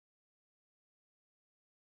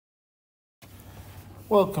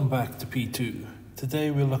Welcome back to P2.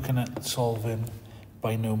 Today we're looking at solving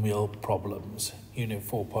binomial problems, Unit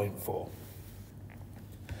 4.4.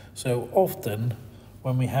 So often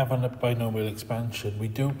when we have a binomial expansion, we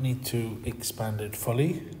don't need to expand it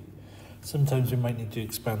fully. Sometimes we might need to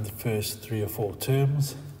expand the first 3 or 4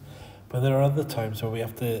 terms, but there are other times where we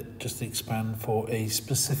have to just expand for a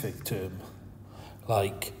specific term,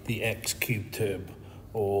 like the x cubed term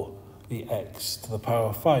or the x to the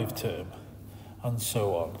power 5 term, and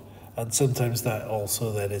so on. And sometimes that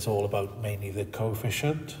also then is all about mainly the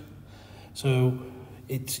coefficient. So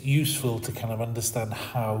it's useful to kind of understand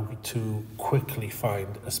how to quickly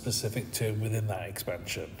find a specific term within that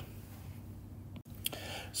expansion.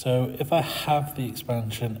 So if I have the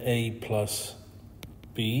expansion a plus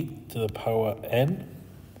b to the power n,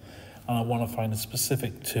 and I want to find a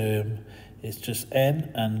specific term, it's just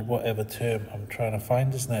n, and whatever term I'm trying to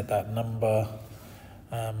find, isn't it, that number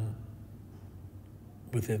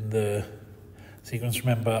within the sequence.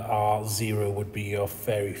 Remember, R0 would be your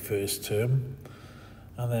very first term,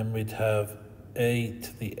 and then we'd have a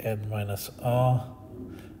to the n minus r,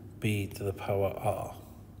 b to the power r.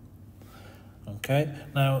 Okay,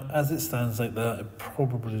 now as it stands like that, it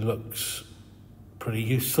probably looks pretty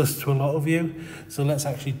useless to a lot of you, so let's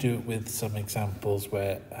actually do it with some examples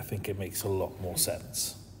where I think it makes a lot more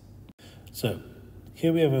sense. So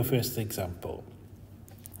here we have our first example.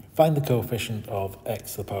 Find the coefficient of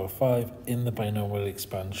x to the power 5 in the binomial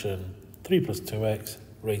expansion 3 plus 2x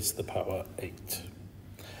raised to the power 8.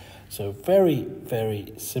 So very,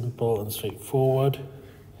 very simple and straightforward.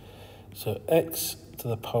 So x to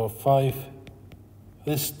the power 5,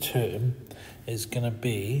 this term is going to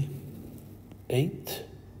be 8,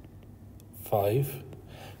 5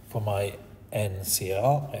 for my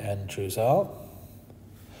NCR, n choose r.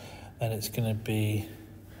 And it's going to be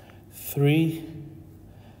 3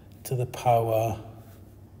 to the power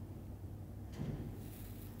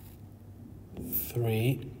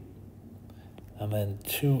 3, and then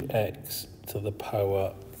 2x to the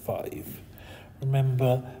power 5.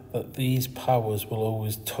 Remember that these powers will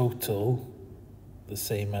always total the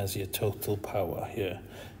same as your total power here,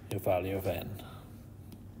 your value of n.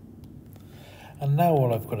 And now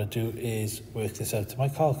all I've got to do is work this out to my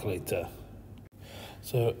calculator.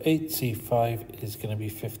 So 8c5 is going to be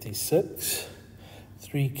 56.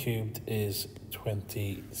 3 cubed is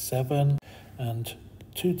 27, and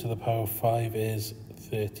 2 to the power 5 is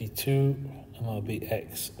 32, and that'll be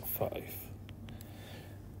x5.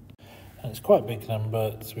 And it's quite a big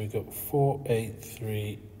number, so we've got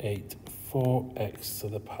 48384 x to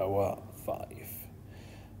the power 5.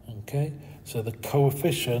 Okay, so the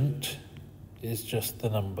coefficient is just the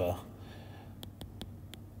number.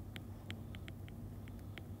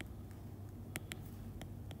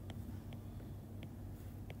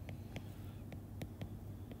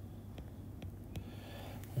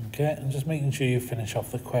 Okay, and just making sure you finish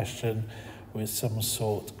off the question with some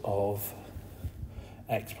sort of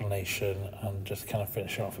explanation and just kind of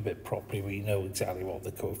finish it off a bit properly where you know exactly what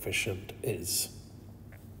the coefficient is.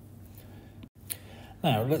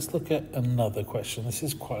 Now, let's look at another question. This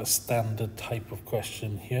is quite a standard type of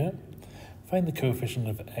question here. Find the coefficient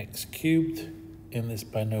of x cubed in this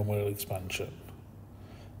binomial expansion.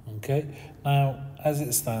 Okay, now, as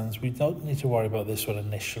it stands, we don't need to worry about this one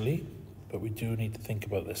initially, but we do need to think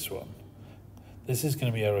about this one. This is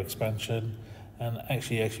going to be our expansion, and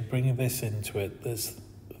actually bringing this into it, let's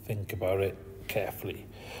think about it carefully.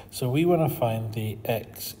 So we want to find the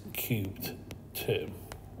x cubed term.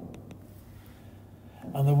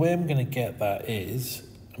 And the way I'm going to get that is,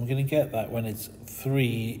 I'm going to get that when it's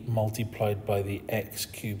 3 multiplied by the x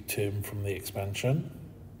cubed term from the expansion.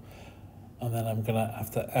 And then I'm going to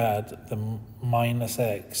have to add the minus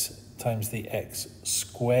x times the x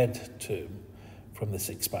squared term from this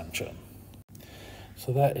expansion.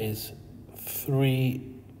 So that is 3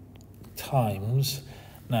 times,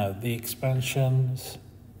 now the expansion's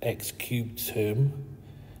x cubed term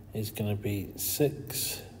is going to be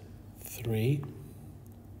 6, 3,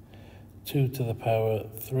 2 to the power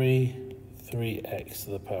 3, 3x to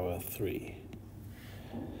the power 3.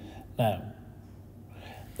 Now,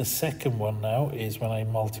 the second one now is when I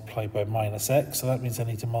multiply by minus x, so that means I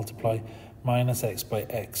need to multiply minus x by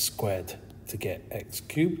x squared to get x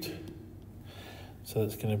cubed. So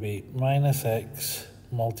that's going to be minus x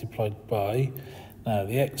multiplied by, now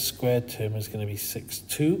the x squared term is going to be 6,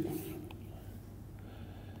 2.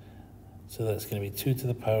 So that's going to be 2 to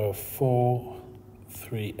the power of 4,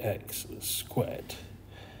 3x squared.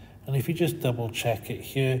 And if you just double check it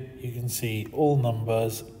here, you can see all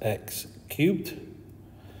numbers x cubed.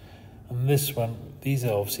 And this one, these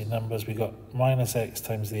are obviously numbers. We got minus x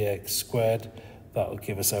times the x squared. that'll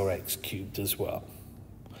give us our x cubed as well.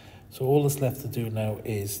 So all that's left to do now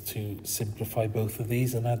is to simplify both of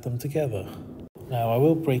these and add them together. Now I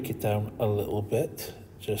will break it down a little bit,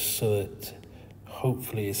 just so that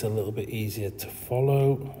hopefully it's a little bit easier to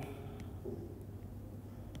follow.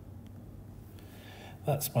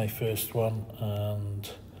 That's my first one, and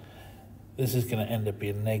this is going to end up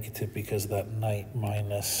being negative because of that 9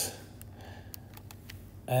 minus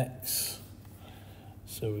x.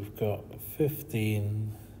 So we've got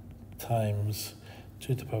 15 times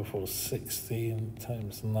 2 to the power 4 is 16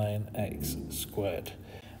 times 9x squared.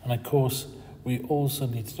 And of course, we also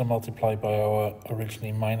need to multiply by our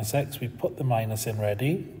originally minus x. We put the minus in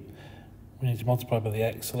ready. We need to multiply by the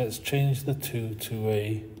x, so let's change the 2 to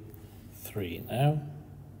a 3 now.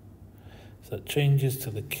 So it changes to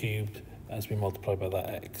the cubed as we multiply by that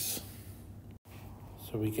x.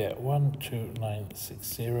 So we get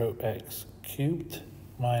 12960x cubed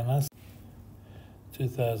minus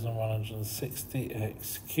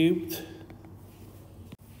 2160x cubed,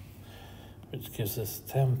 which gives us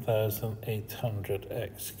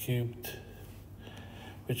 10,800x cubed,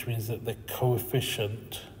 which means that the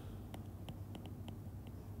coefficient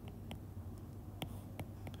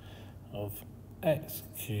of x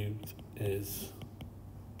cubed is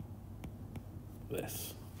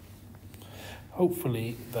this.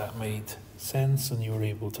 Hopefully that made sense and you were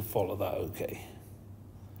able to follow that okay.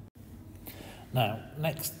 Now,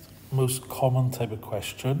 next most common type of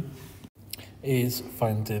question is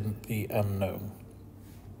finding the unknown.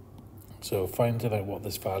 So finding out what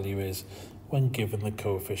this value is when given the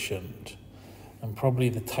coefficient. And probably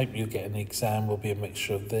the type you get in the exam will be a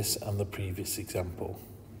mixture of this and the previous example.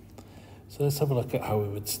 So let's have a look at how we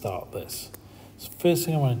would start this. So first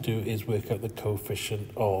thing I want to do is work out the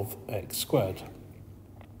coefficient of x squared.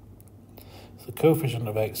 So the coefficient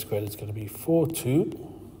of x squared is going to be 2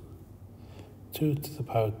 to the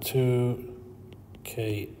power 2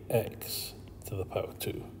 kx to the power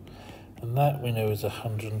 2. And that we know is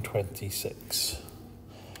 126.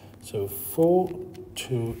 So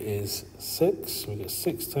 2 is 6. So we get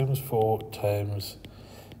 6 times 4 times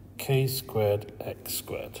k squared x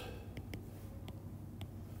squared.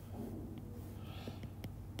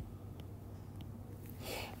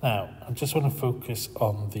 Now, I just want to focus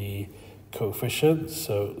on the coefficients,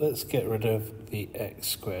 so let's get rid of the x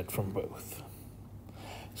squared from both.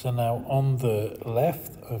 So now on the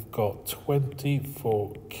left, I've got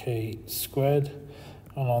 24k squared,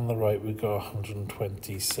 and on the right we've got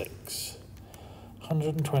 126.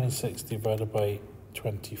 126 divided by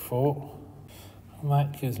 24, and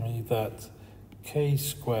that gives me that k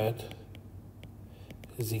squared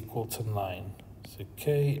is equal to 9. So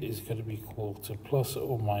k is going to be equal to plus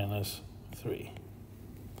or minus 3.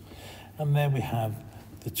 And then we have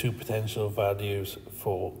the two potential values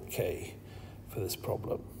for k for this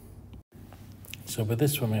problem. So with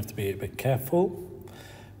this one we have to be a bit careful.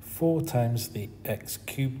 4 times the x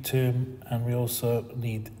cubed term, and we also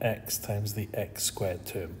need x times the x squared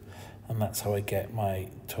term. And that's how I get my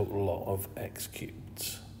total lot of x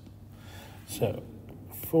cubed. So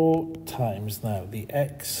 4 times now the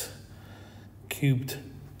x cubed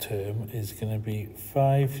term is going to be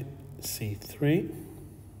 5c3.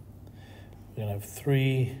 We're going to have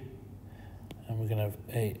 3, and we're going to have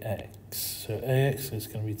ax. So ax is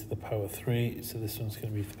going to be to the power 3, so this one's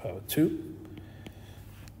going to be to the power 2.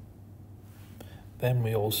 Then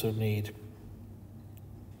we also need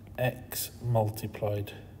x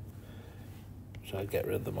multiplied, so I'll get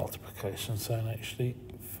rid of the multiplication sign actually.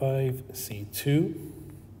 5c2,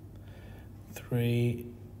 3,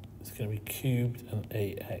 it's going to be cubed, and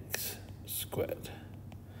ax squared.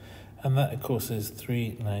 And that, of course, is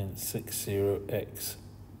 3960x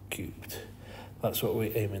cubed. That's what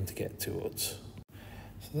we're aiming to get towards.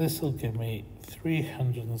 So this will give me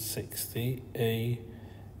 360a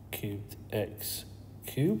cubed x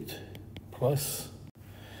cubed plus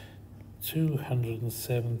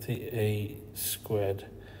 270a squared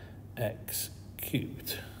x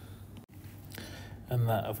cubed. And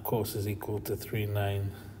that, of course, is equal to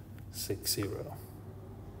 3960.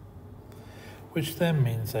 Which then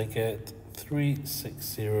means I get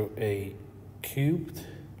 360a cubed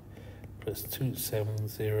plus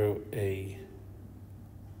 270a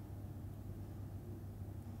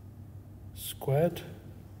squared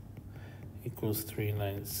equals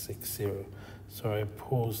 3960. Sorry, I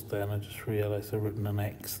paused there and I just realised I've written an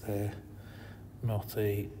x there, not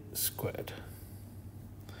a squared.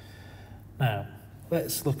 Now,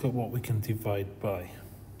 let's look at what we can divide by.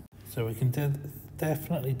 So we can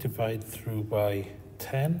definitely divide through by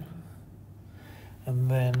 10, and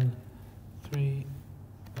then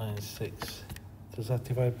 396. Does that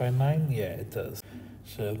divide by 9? Yeah, it does.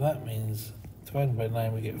 So that means divided by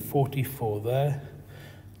 9 we get 44 there.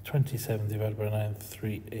 27 divided by 9,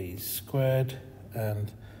 3a squared,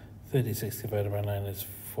 and 36 divided by 9 is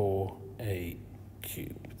 4a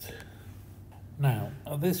cubed. Now,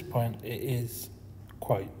 at this point, it is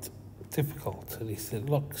quite difficult, at least it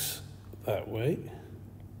looks that way,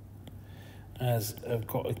 as I've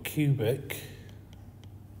got a cubic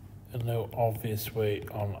and no obvious way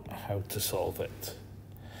on how to solve it.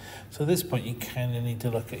 So at this point, you kind of need to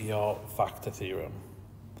look at your factor theorem.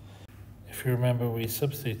 If you remember, we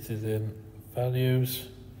substituted in values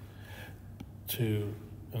to,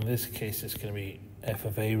 in this case, it's going to be f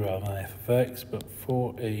of a rather than f of x, but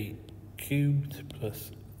 4a cubed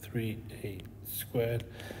plus 3a squared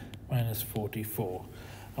minus 44.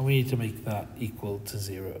 And we need to make that equal to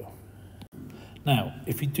 0. Now,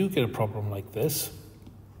 if you do get a problem like this,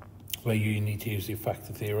 where you need to use your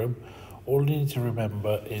factor theorem, all you need to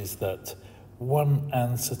remember is that one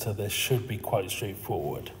answer to this should be quite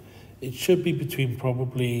straightforward. It should be between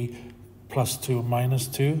probably +2 and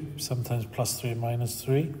 -2, sometimes +3 and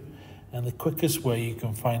 -3. And the quickest way you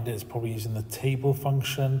can find it is probably using the table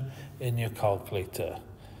function in your calculator.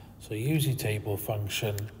 So use your table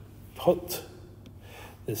function, put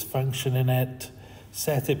this function in it,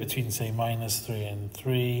 set it between, say, -3 and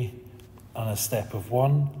 3 on a step of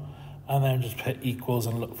 1, and then just put equals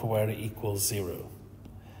and look for where it equals 0.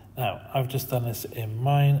 Now, I've just done this in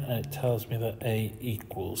mine, and it tells me that a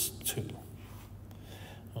equals 2.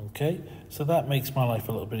 Okay, so that makes my life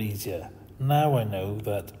a little bit easier. Now I know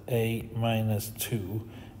that a minus 2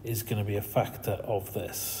 is going to be a factor of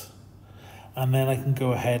this. And then I can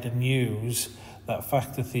go ahead and use that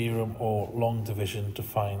factor theorem or long division to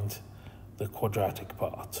find the quadratic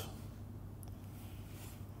part.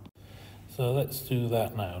 So let's do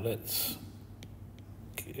that now. Let's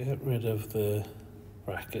get rid of the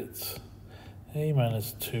brackets. A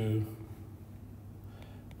minus 2,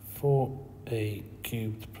 4a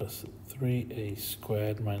cubed plus 3a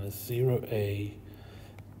squared minus 0a,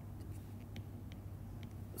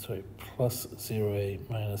 plus 0a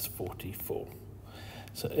minus 44.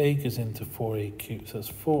 So a goes into 4a cubed, so that's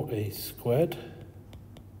 4a squared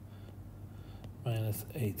minus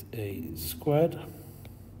 8a squared.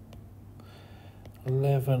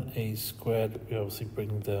 11a squared, we obviously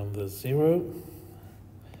bring down the 0.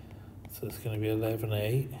 So it's going to be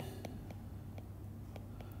 11a.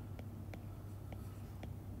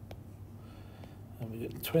 And we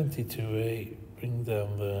get 22a, bring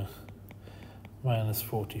down the minus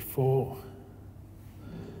 44.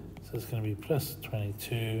 So it's going to be plus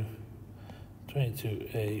 22,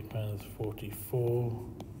 22a minus 44.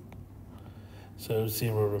 So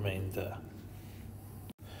 0 remainder.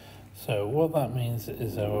 So what that means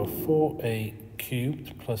is our 4a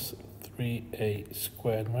cubed plus 3a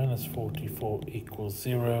squared minus 44 equals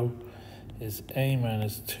 0 is a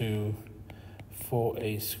minus 2,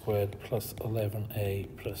 4a squared plus 11a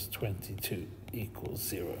plus 22 equals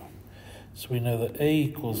 0. So we know that a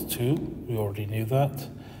equals 2, we already knew that,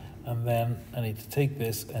 and then I need to take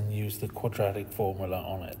this and use the quadratic formula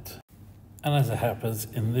on it. And as it happens,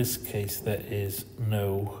 in this case there is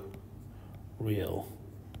no real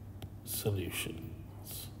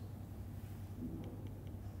solutions.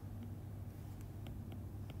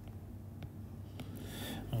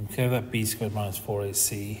 Okay, that b squared minus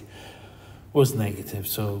 4ac was negative,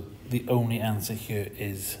 so the only answer here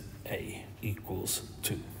is a equals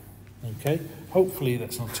 2. Okay, hopefully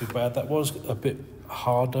that's not too bad. That was a bit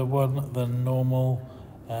harder one than normal,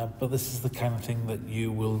 but this is the kind of thing that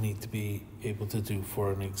you will need to be able to do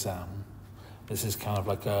for an exam. This is kind of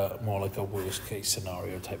like more like a worst case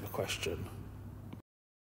scenario type of question.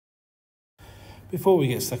 Before we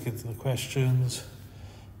get stuck into the questions,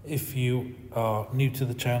 if you are new to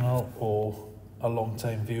the channel or a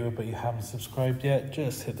long-time viewer but you haven't subscribed yet,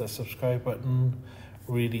 just hit that subscribe button.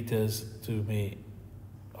 Really does do me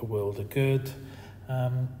a world of good.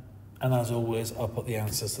 And as always, I'll put the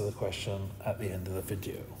answers to the question at the end of the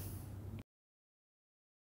video.